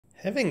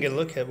Having a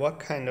look at what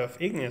kind of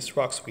igneous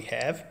rocks we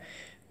have,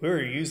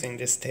 we're using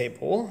this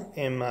table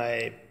in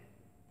my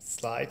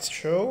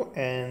slideshow,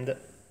 and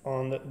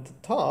on the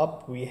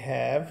top we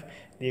have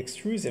the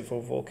extrusive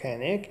or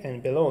volcanic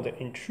and below the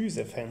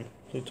intrusive and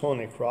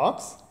plutonic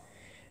rocks.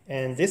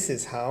 And this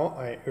is how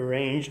I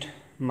arranged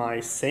my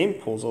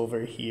samples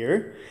over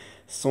here.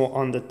 So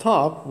on the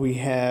top we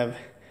have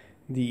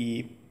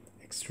the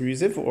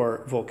extrusive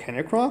or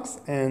volcanic rocks,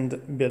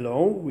 and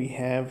below we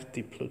have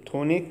the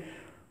plutonic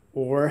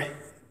or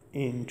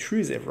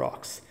intrusive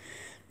rocks.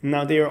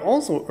 Now they are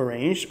also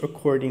arranged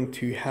according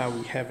to how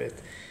we have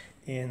it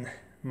in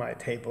my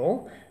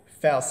table.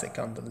 Felsic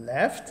on the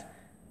left,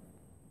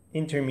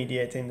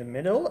 intermediate in the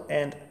middle,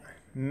 and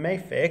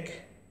mafic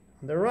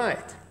on the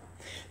right.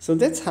 So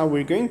that's how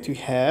we're going to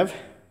have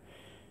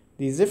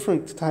these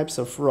different types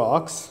of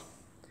rocks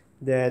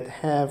that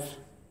have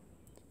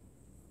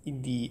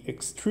the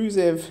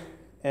extrusive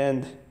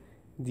and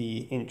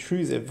the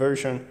intrusive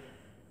version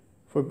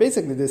for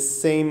basically the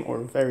same or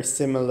very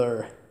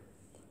similar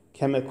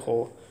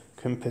chemical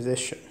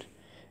composition.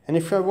 And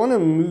if I want to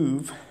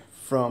move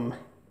from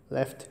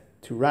left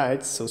to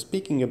right, so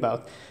speaking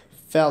about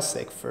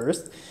felsic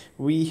first,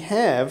 we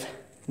have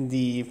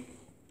the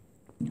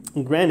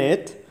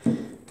granite,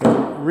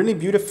 a really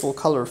beautiful,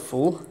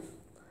 colorful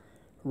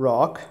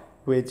rock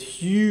with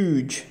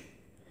huge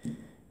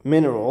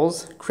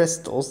minerals,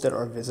 crystals that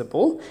are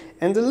visible,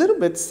 and a little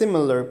bit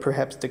similar,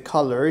 perhaps the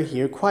color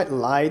here, quite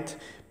light,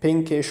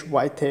 pinkish,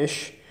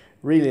 whitish,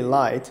 really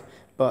light,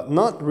 but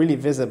not really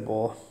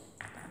visible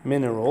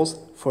minerals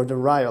for the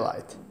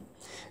rhyolite.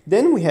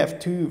 Then we have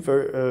two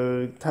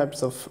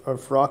types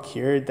of rock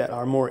here that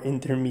are more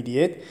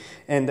intermediate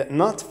and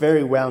not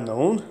very well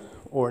known,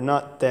 or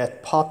not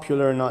that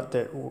popular, not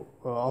that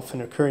often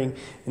occurring,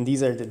 and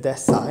these are the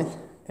dacite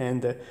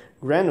and the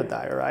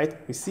granodiorite.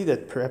 We see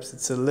that perhaps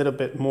it's a little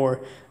bit more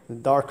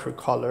darker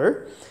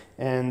color.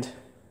 And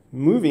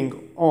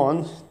moving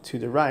on to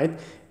the right,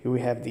 here we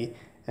have the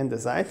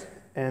andesite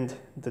and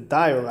the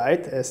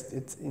diorite as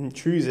its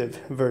intrusive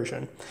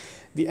version.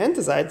 The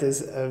andesite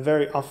is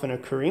very often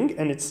occurring,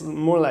 and it's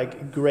more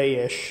like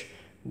grayish,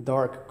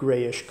 dark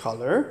grayish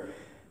color.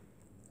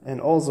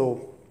 And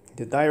also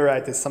the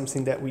diorite is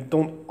something that we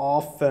don't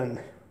often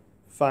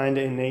find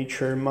in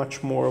nature.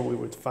 Much more we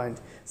would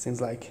find things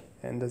like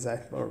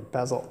andesite or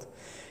basalt.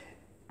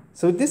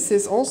 So this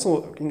is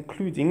also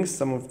including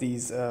some of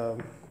these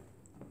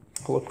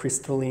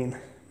holocrystalline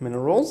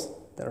minerals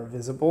that are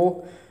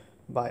visible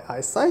by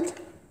eyesight.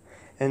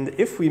 And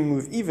if we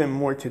move even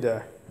more to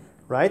the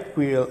right,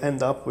 we will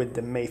end up with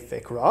the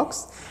mafic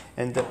rocks,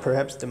 and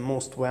perhaps the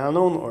most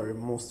well-known or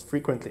most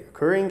frequently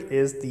occurring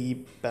is the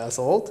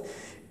basalt.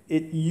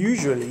 It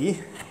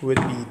usually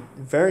would be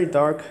very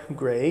dark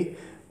gray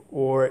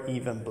or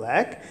even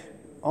black.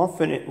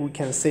 Often we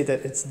can say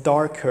that it's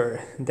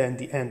darker than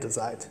the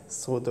andesite,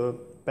 so the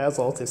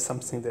basalt is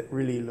something that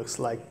really looks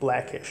like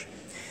blackish.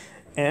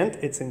 And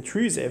its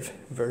intrusive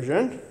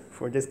version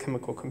for this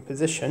chemical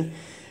composition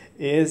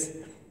is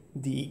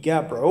the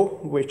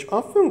gabbro, which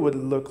often would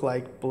look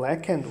like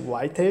black and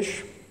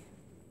whitish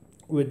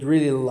with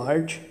really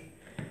large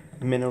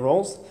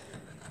minerals.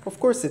 Of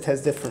course, it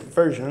has different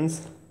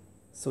versions,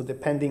 so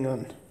depending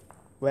on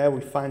where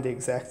we find the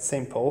exact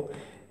sample,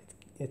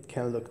 it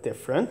can look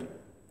different.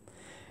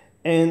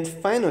 And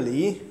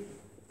finally,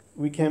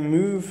 we can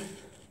move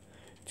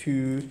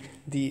to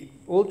the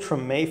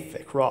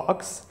ultramafic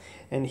rocks,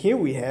 and here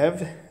we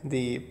have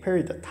the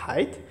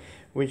peridotite,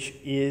 which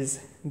is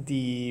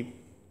the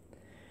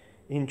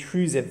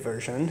intrusive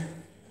version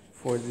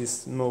for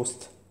this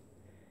most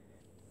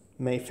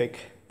mafic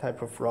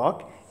type of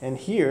rock. And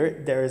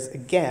here there's a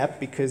gap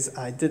because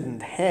I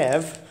didn't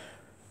have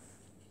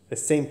a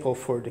sample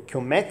for the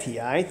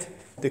komatiite.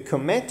 The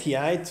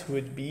komatiite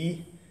would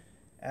be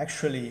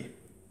actually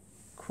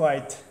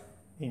quite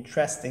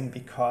interesting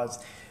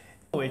because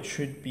it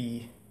should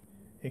be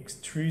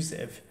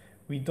extrusive.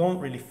 We don't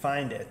really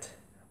find it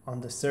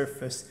on the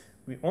surface.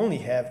 We only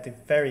have the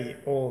very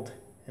old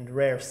and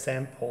rare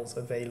samples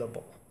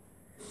available.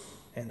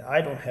 And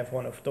I don't have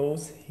one of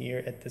those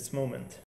here at this moment.